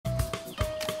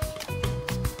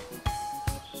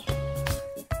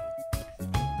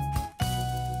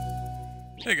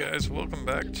Hey guys, welcome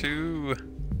back to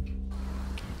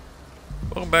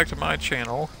my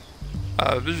channel.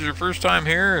 If this is your first time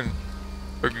here and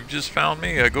or if you've just found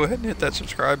me, go ahead and hit that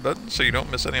subscribe button so you don't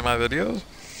miss any of my videos.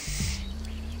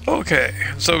 Okay,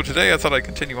 so today I thought I'd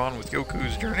continue on with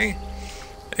Yoku's journey,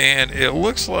 and it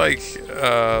looks like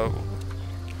the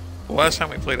last time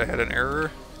we played I had an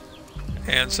error,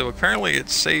 and so apparently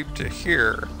it's saved to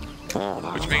here,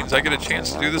 which means I get a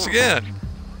chance to do this again.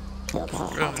 We're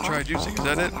gonna try juicing, is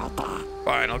that it?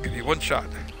 Fine, I'll give you one shot.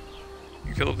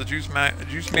 You fill up the juice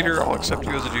meter, I'll accept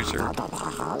you as a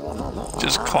juicer.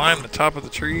 Just climb the top of the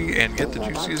tree and get the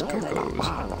juiciest cocos.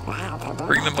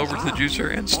 Bring them over to the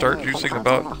juicer and start juicing.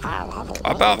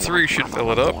 About 3 should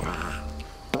fill it up.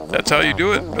 That's how you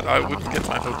do it, but I wouldn't get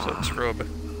my hopes up, scrub.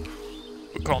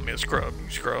 Would call me a scrub, you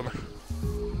scrub.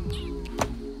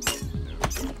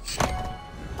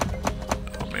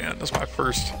 Oh man, that's my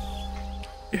first...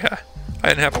 Yeah, I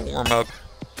didn't have a warm-up.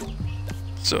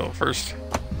 So, first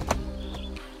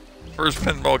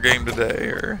pinball game today,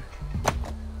 or...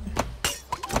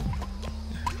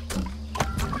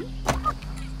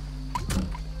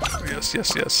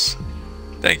 Yes.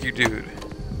 Thank you, dude.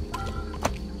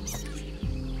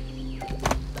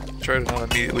 Try to not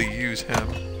immediately use him.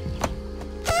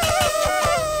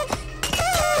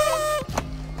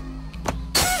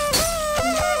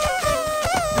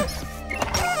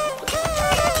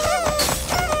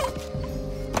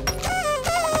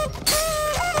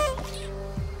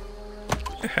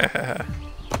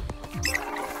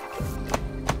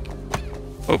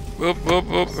 Whoop.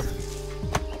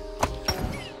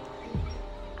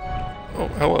 Oh,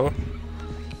 hello.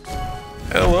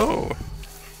 Hello.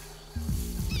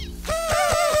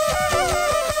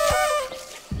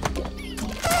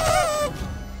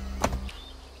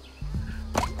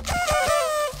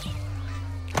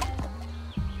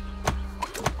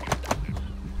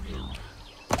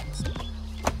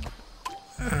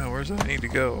 Where's that need to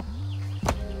go?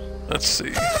 Let's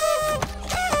see.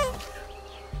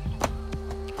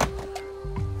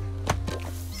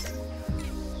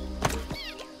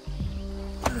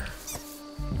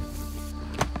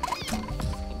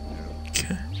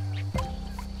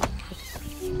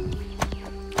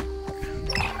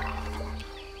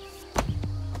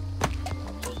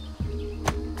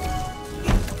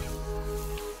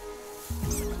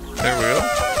 There we go.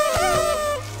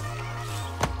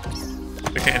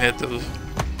 I can't hit those.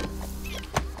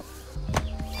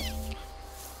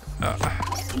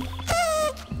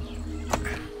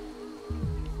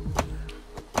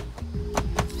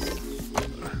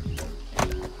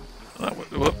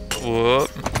 Whoop.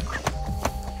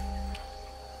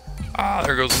 Ah,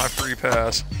 there goes my free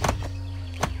pass.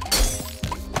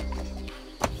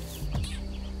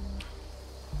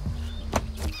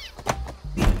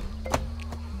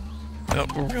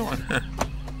 Nope, we're going.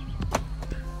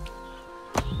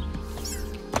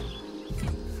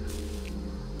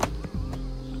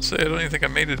 Say, I don't even think I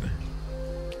made it.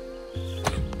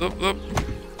 Up.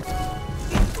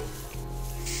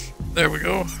 There we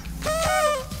go.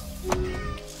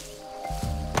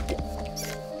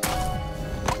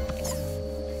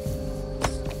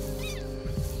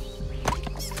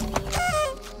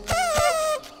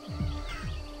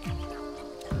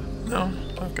 No?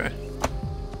 Okay.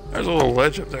 There's a little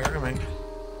ledge up there, I mean...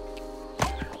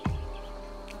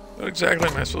 What exactly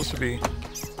am I supposed to be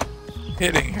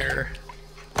hitting here?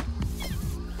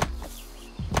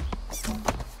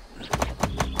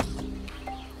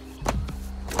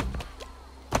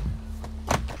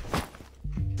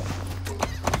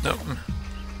 Nope.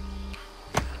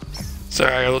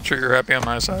 Sorry, I got a little trigger happy on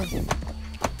my side.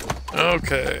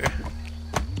 Okay.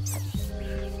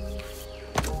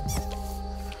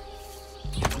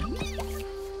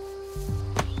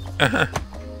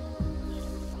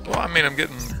 Well, I mean, I'm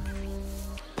getting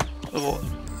little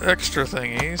extra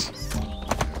thingies.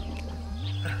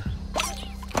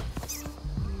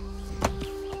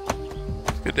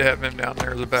 It's good to have him down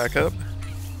there as a backup.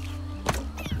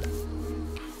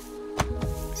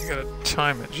 You gotta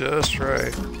time it just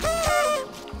right.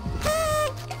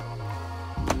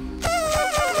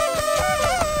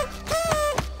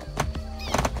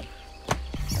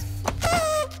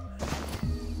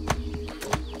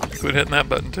 Quit hitting that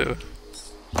button too.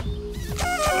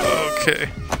 Okay.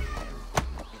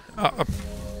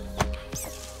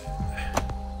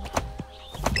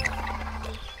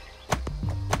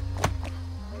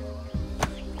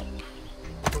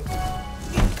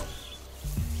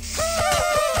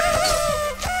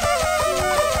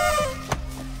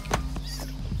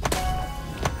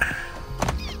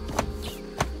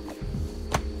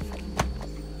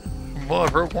 Well, I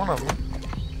broke one of them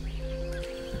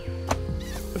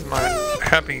with my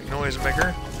crappy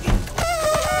noisemaker.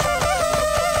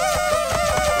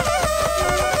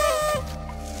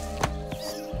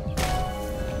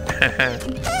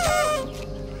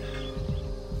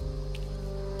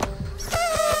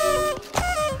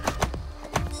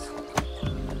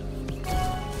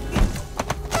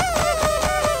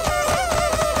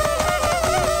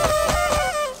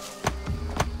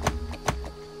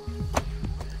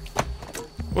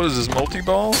 What is this,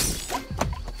 multi-ball?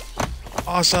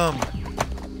 Awesome!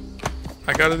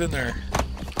 I got it in there.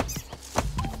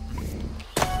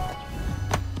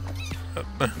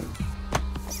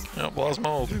 Nope, lost my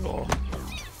multi-ball.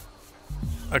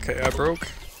 Okay, I broke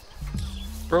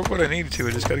what I needed to.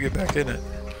 I just gotta get back in it.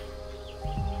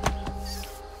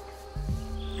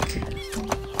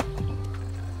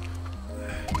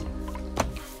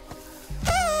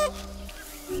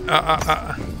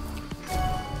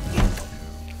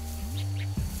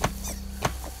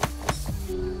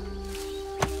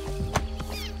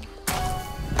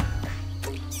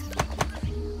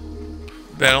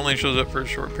 That only shows up for a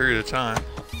short period of time.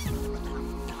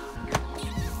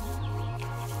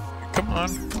 Come on.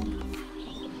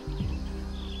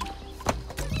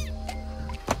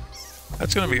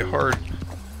 That's gonna be hard.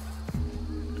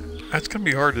 That's gonna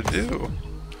be hard to do.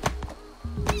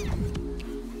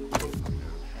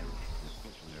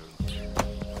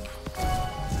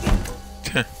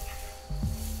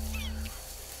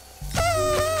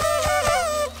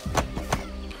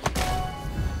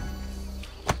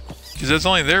 Because it's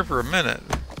only there for a minute.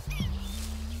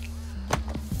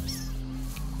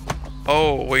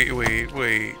 Oh, wait.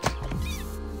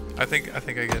 I think I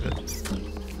get it.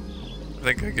 I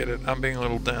think I get it. I'm being a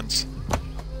little dense.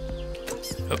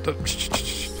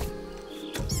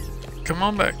 Come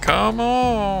on back. Come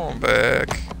on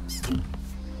back.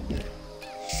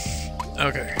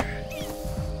 Okay.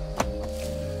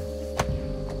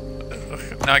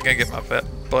 Now I gotta get my fat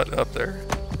butt up there.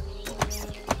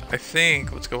 I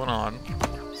think what's going on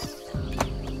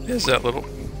is that little...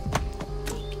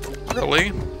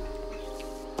 Really?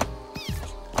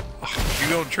 Oh, you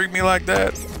gonna treat me like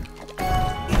that?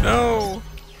 No!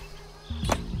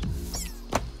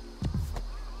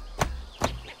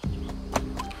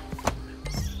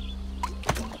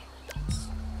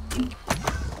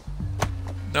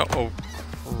 No, oh,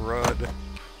 crud.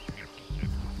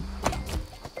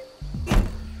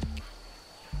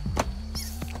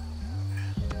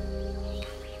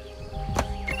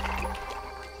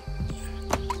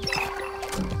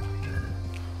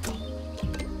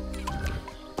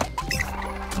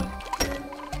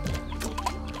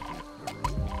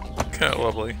 Okay,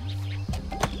 lovely.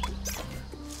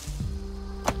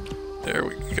 There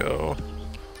we go.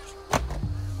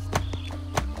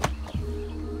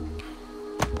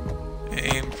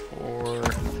 Aim for...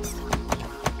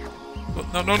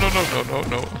 No.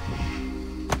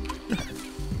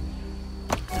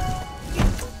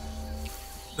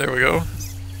 There we go.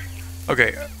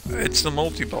 Okay, it's the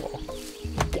multi-ball.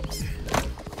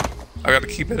 I gotta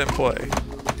keep it in play.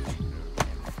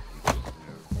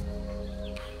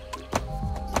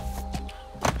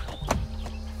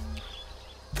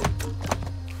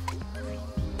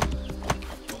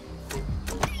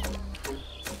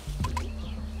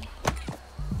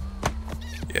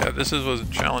 Yeah, this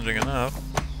wasn't challenging enough.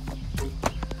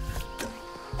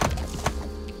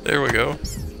 There we go.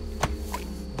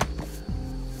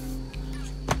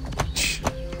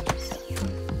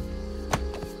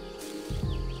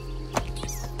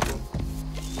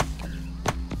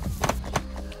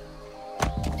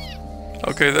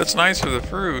 Okay, that's nice for the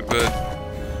fruit, but...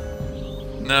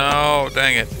 No,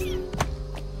 dang it.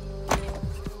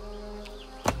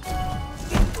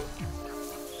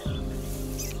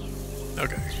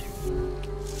 Okay.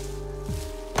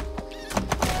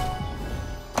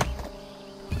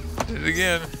 Did it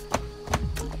again.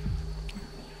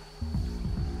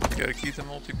 Gotta keep the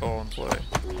multi-ball in play.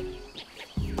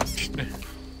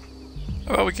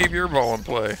 How about we keep your ball in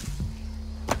play?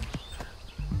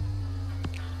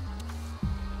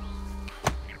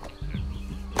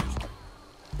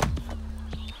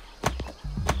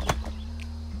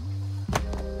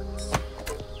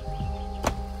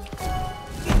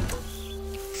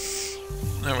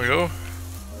 There we go.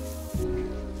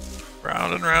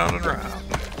 Round and round and round.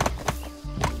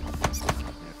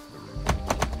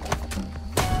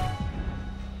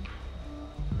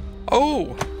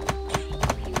 Oh!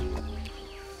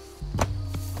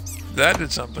 That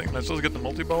did something. Am I supposed to get the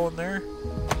multi-ball in there?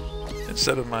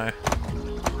 Instead of my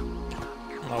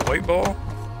white ball?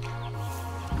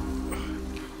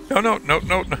 No.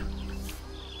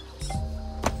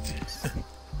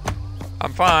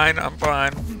 I'm fine.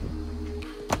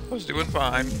 I was doing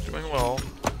fine, doing well.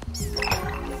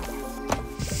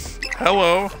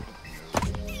 Hello.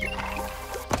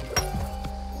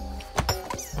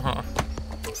 Uh-huh.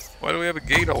 Why do we have a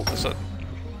gate all of a sudden?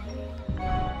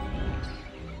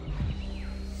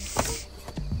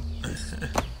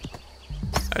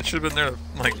 I should have been there to,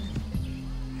 like,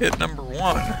 hit number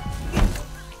 1.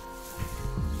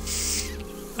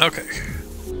 Okay.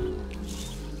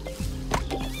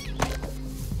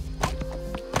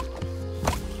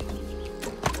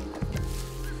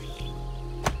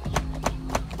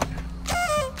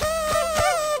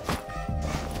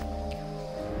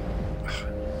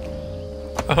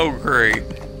 Oh, great.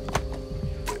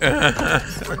 I'm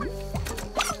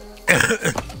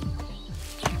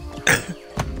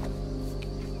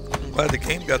glad the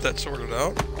game got that sorted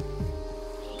out.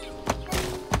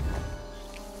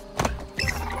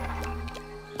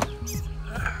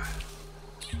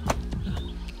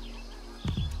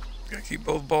 Gotta keep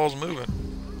both balls moving.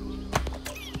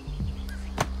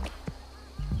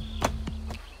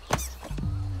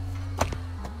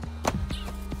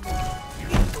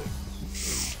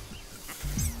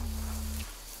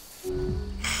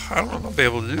 I don't know if I'll be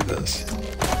able to do this.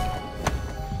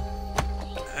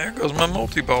 There goes my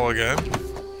multi-ball again.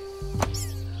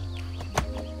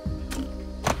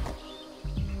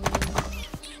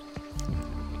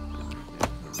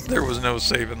 There was no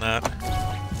saving that.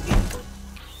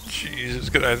 Jesus,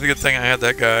 good. I think good thing I had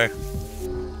that guy.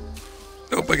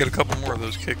 Hope I get a couple more of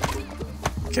those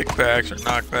kickbacks or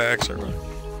knockbacks or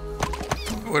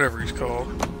whatever he's called.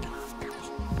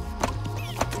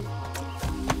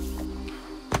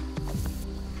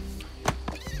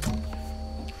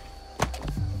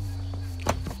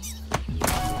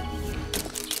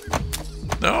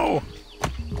 No!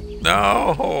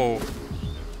 No!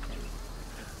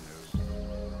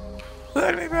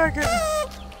 Let me back in!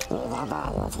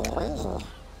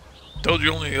 Told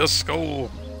you only us skull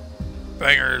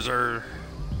gangers are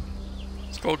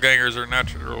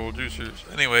natural juicers.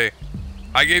 Anyway,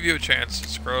 I gave you a chance to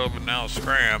scrub and now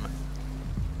scram.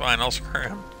 Fine, I'll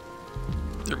scram.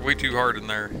 They're way too hard in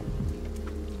there.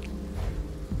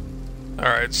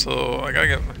 Alright, so I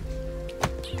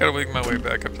gotta wig my way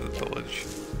back up to the village.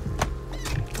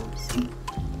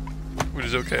 Which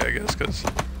is okay, I guess, because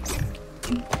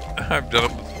I've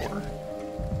done it before.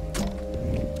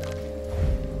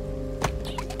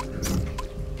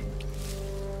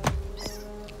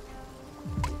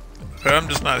 But I'm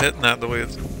just not hitting that the way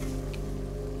it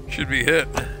should be hit.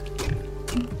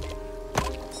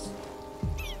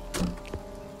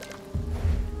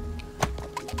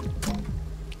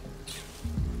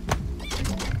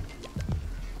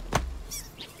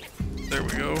 There we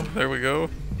go, there we go.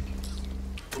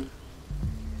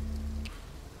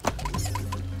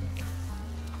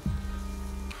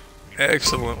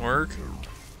 Excellent work.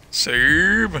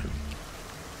 Save.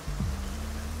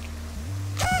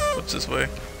 What's this way?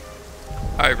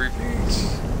 Ivory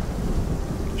piece.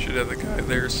 Should have the guy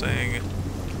there saying,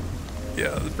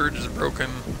 yeah, the bridge is broken.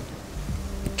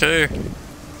 Okay.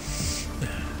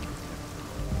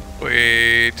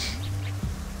 Wait.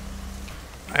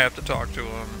 I have to talk to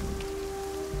him.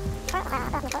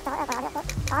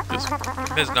 Just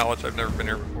from his knowledge, I've never been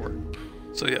here before.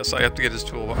 So yes, I have to get his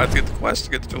tool. I have to get the quest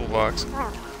to get the toolbox.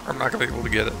 Or I'm not going to be able to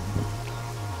get it.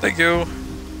 Thank you.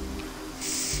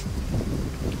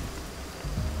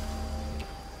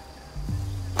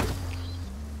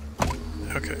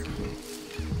 Okay.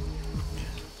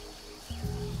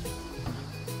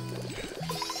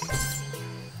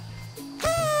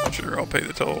 Sure, I'll pay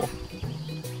the toll.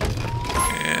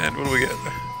 And what do we get?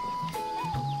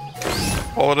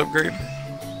 Wallet upgrade?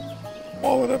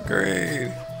 Wallet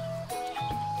upgrade!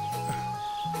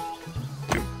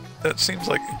 Dude, that seems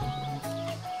like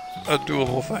a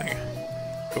doable thing.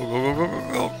 Go, go, go, go,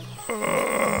 go,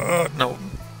 go. No.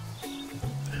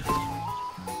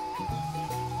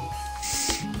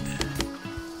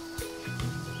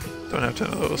 Don't have 10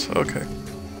 of those. Okay.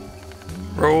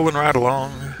 Rolling right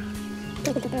along.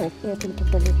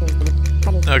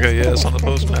 Okay, yes, on the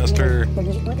postmaster.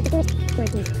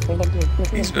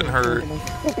 He's been hurt.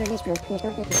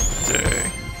 Okay.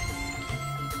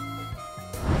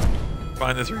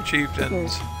 Find the 3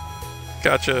 chieftains.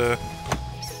 Gotcha.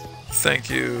 Thank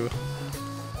you.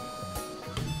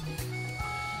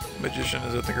 Magician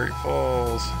is at the Great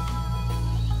Falls.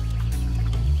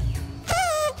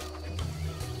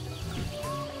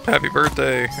 Happy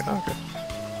birthday. Okay.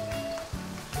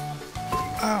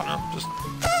 I don't know, just...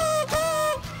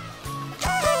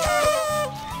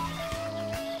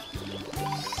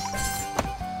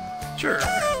 Sure.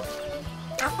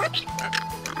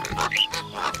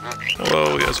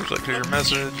 Hello, yes, would you like to hear your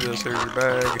message? Yes, here's your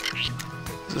bag.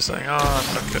 Is this thing on?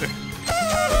 Okay.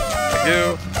 Thank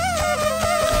you.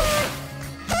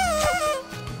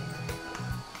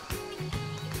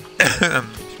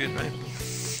 Excuse me.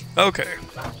 Okay.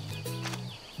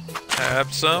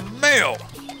 Have some mail.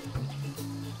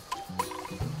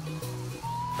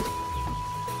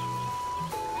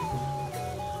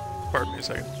 Pardon me a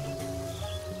second.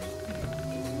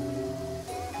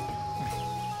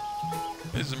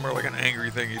 This is more like an angry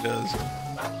thing he does.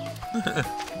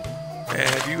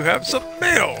 And you have some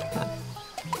mail.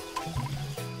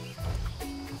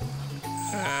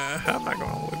 I'm not going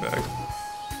all the way back.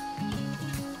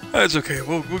 That's okay.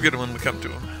 We'll get him when we come to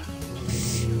him.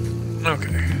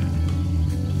 Okay.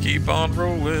 Keep on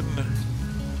rolling.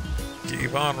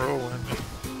 Keep on rolling.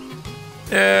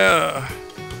 Yeah.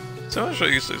 So I'll show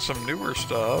you some newer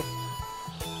stuff.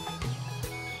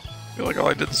 I feel like all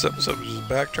I did this episode was just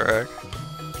backtrack.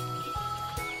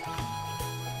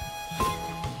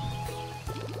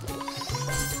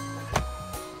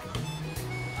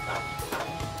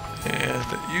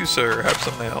 And you, sir, have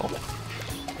some mail.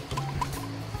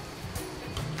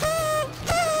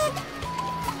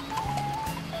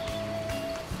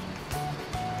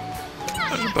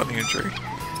 There's a bunny tree.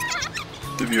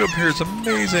 The view up here is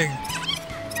amazing.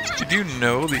 Did you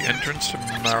know the entrance to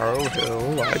Marrow Hill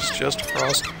lies just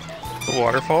across the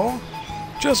waterfall?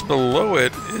 Just below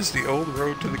it is the old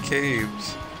road to the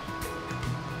caves.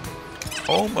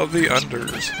 Home of the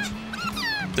Unders.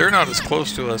 They're not as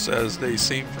close to us as they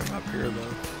seem from up here,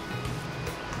 though.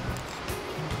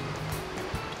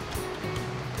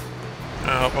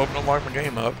 I hope I don't lock my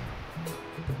game up.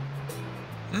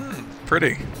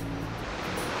 Pretty.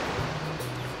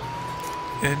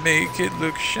 And make it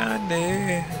look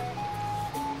shiny.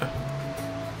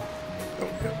 Oh,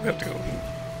 yeah, we have to go.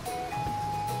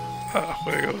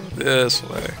 We go this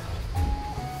way.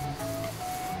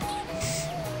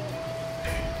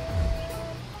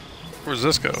 Where's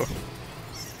this go?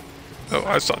 Oh,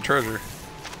 I saw treasure.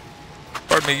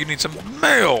 Pardon me, you need some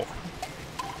mail!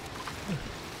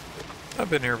 I've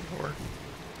been here before.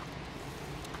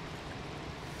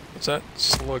 What's that?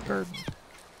 Slug garden.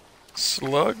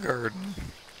 Slug garden?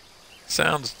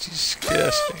 Sounds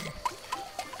disgusting.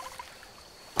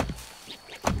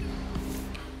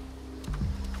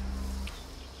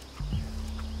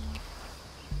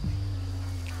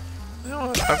 You know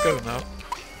what? I've got enough.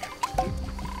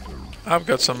 I've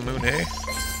got some Moon A.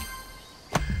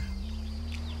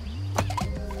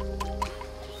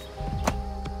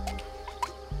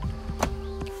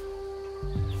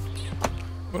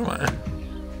 What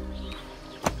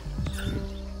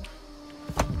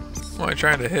am I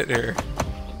trying to hit here?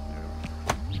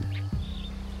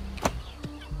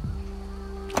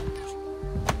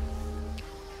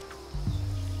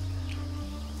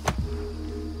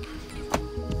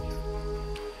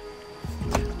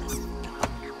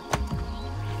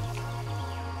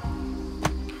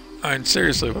 I mean,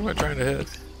 seriously, what am I trying to hit?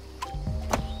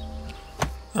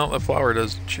 Oh, the flower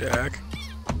does jack.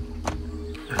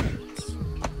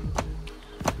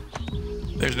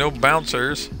 There's no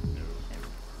bouncers.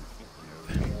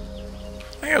 I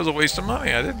think it was a waste of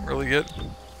money. I didn't really get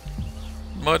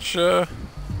much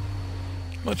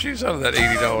much use out of that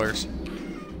 $80.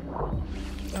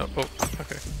 Oh,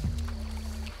 okay.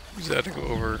 Use that to go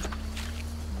over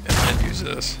and then use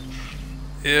this.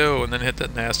 Ew, and then hit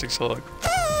that nasty slug.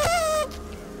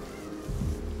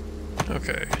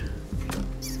 Okay.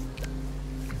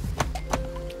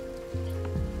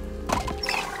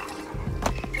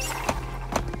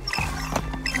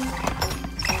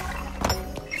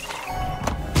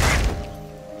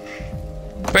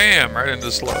 Bam! Right into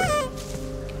the slug.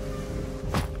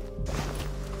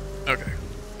 Okay.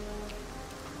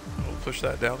 We'll push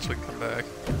that down so we can come back.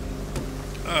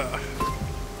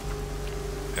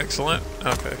 Excellent.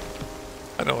 Okay.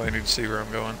 I know I need to see where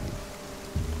I'm going.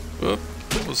 Whoop.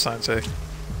 What does the sign say?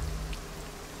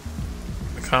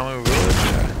 The Kamu Village?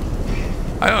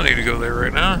 Yeah. I don't need to go there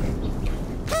right now.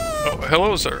 Oh,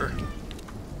 hello, sir.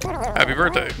 Happy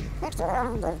birthday.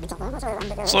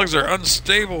 Slugs are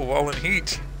unstable while in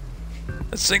heat.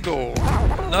 A single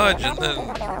nudge and then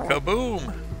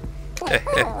kaboom.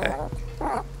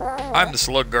 I'm the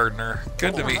slug gardener.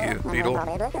 Good to meet you, Beetle.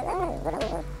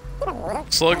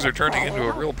 Slugs are turning into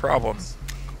a real problem.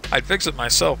 I'd fix it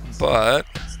myself, but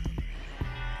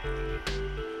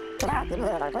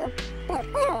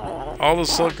all the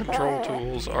slug control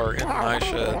tools are in my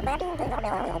shed.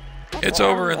 It's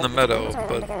over in the meadow,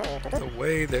 but the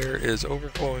way there is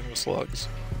overflowing with slugs.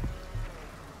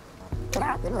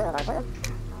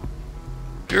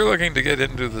 If you're looking to get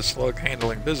into the slug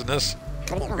handling business,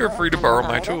 you're free to borrow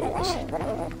my tools.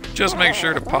 Just make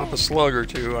sure to pop a slug or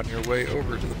two on your way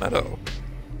over to the meadow.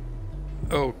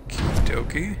 Okie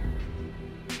dokie.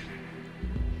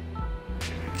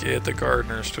 Get the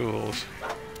gardener's tools.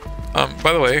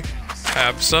 By the way,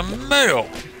 have some mail!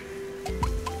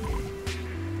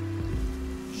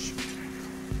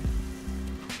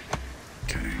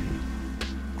 Okay.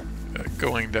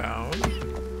 Going down.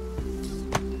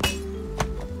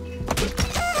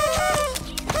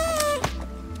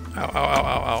 Ow, ow, ow,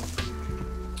 ow, ow.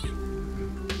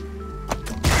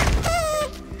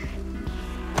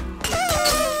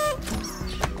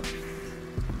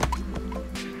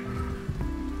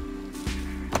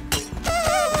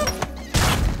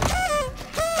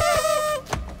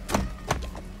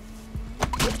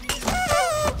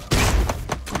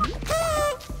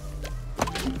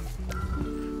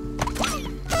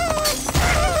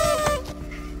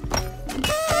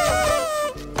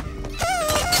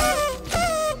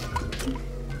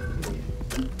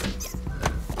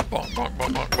 Bonk, bonk,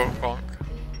 bonk, bonk, bonk, bonk.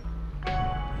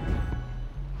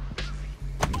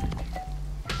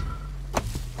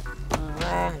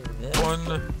 Wrong one.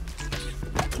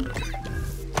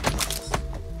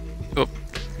 Oh.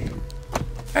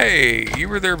 Hey, you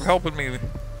were there helping me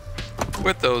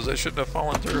with those. I shouldn't have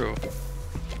fallen through.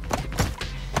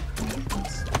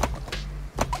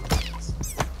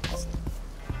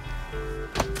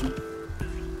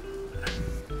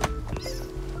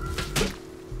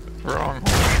 Wrong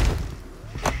hole.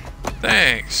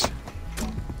 Thanks.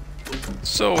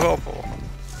 So helpful.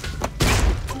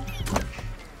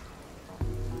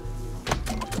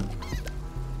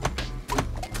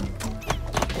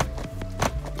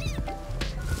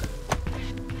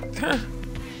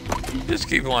 Just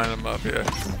keep lining them up, yeah.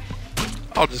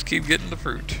 I'll just keep getting the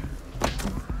fruit.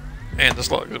 And the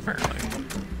slugs, apparently.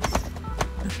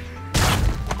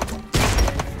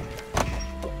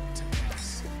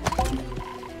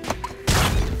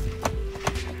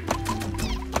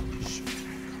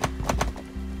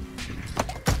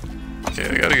 Okay,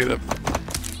 I gotta get up.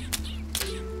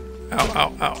 Ow,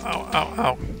 ow, ow, ow, ow,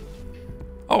 ow.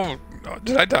 Oh,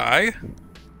 did I die?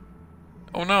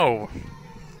 Oh no.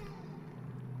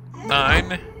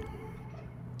 9,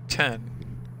 10.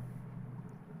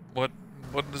 What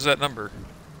is that number?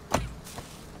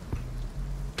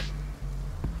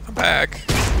 I'm back.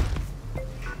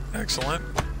 Excellent.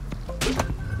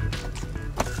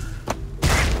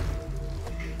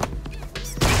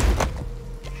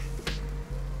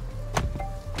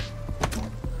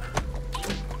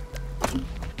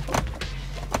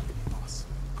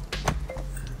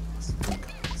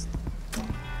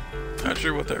 Not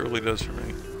sure what that really does for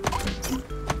me.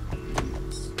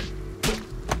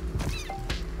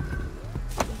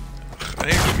 I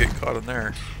need to get caught in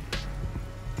there.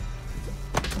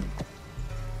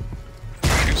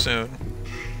 Too soon.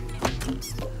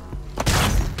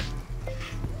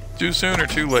 Too soon or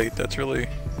too late, that's really...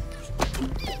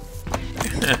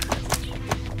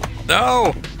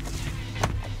 No!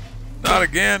 Not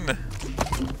again!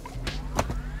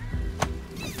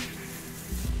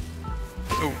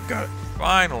 Oh, got it.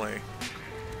 Finally.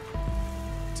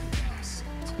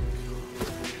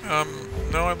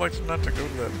 No, I'd like not to go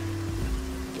to that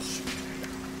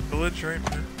village right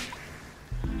now.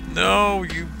 No,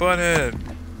 you butthead.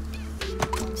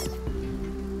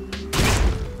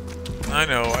 I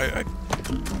know,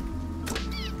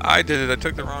 I did it. I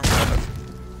took the wrong path.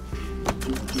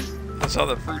 I saw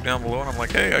the fruit down below and I'm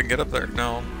like, hey, I can get up there.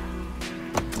 No.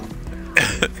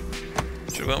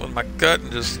 Should've went with my gut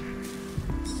and just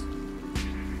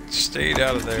stayed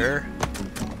out of there.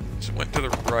 Just went to the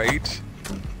right.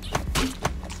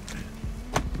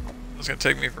 It's gonna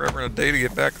take me forever and a day to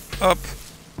get back up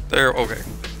there. Okay.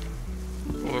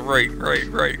 Well, right.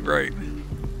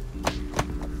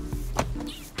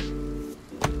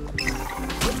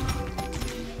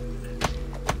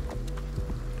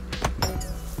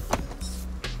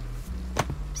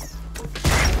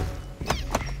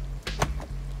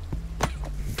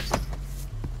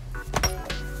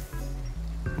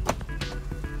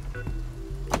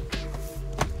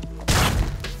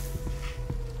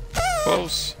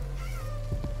 Close.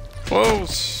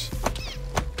 Close.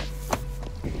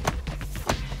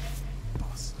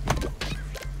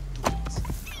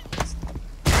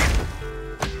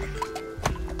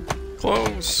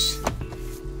 Close.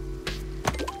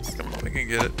 Come on, we can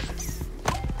get it.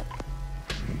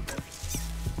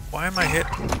 Why am I hit?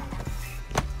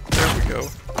 There we go.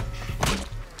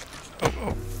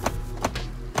 Oh.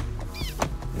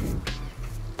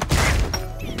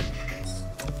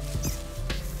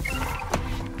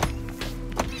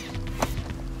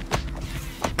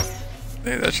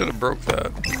 I should have broke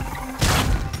that.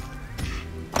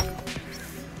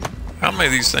 How many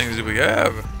of these things do we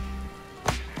have?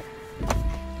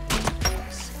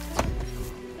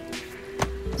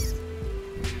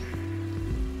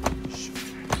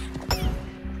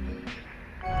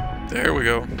 There we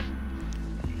go.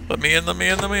 Let me in, let me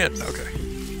in, let me in. Okay.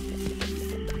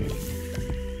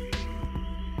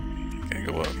 Can't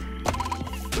go up.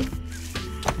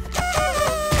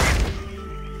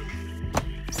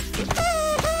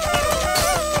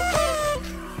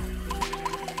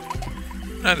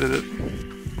 I did it.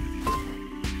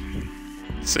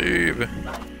 Save.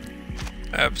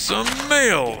 Have some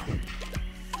mail.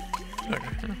 Okay.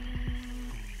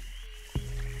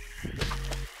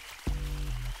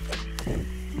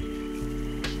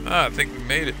 Ah, I think we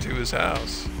made it to his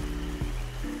house.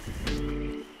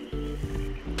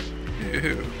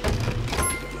 Ew.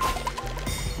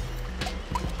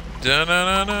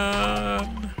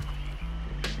 Dun-dun-dun-dun.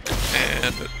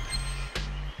 And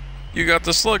you got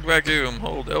the slug vacuum.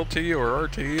 Hold LT or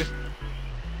RT.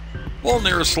 We'll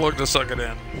near a slug to suck it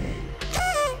in.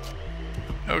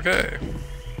 Okay.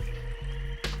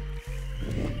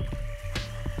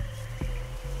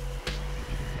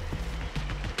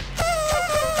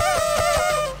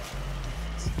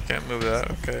 Can't move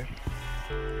that, okay.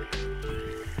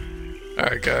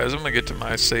 Alright guys, I'm gonna get to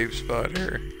my save spot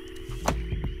here.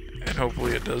 And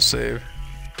hopefully it does save.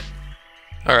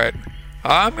 Alright.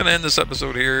 I'm gonna end this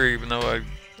episode here, even though I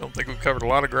don't think we've covered a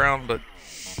lot of ground, but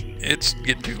it's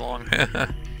getting too long.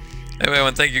 Anyway, I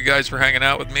want to thank you guys for hanging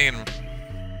out with me, and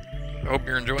I hope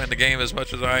you're enjoying the game as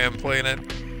much as I am playing it.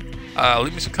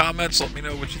 Leave me some comments, let me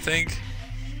know what you think.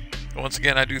 Once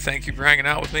again, I do thank you for hanging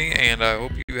out with me, and I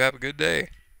hope you have a good day.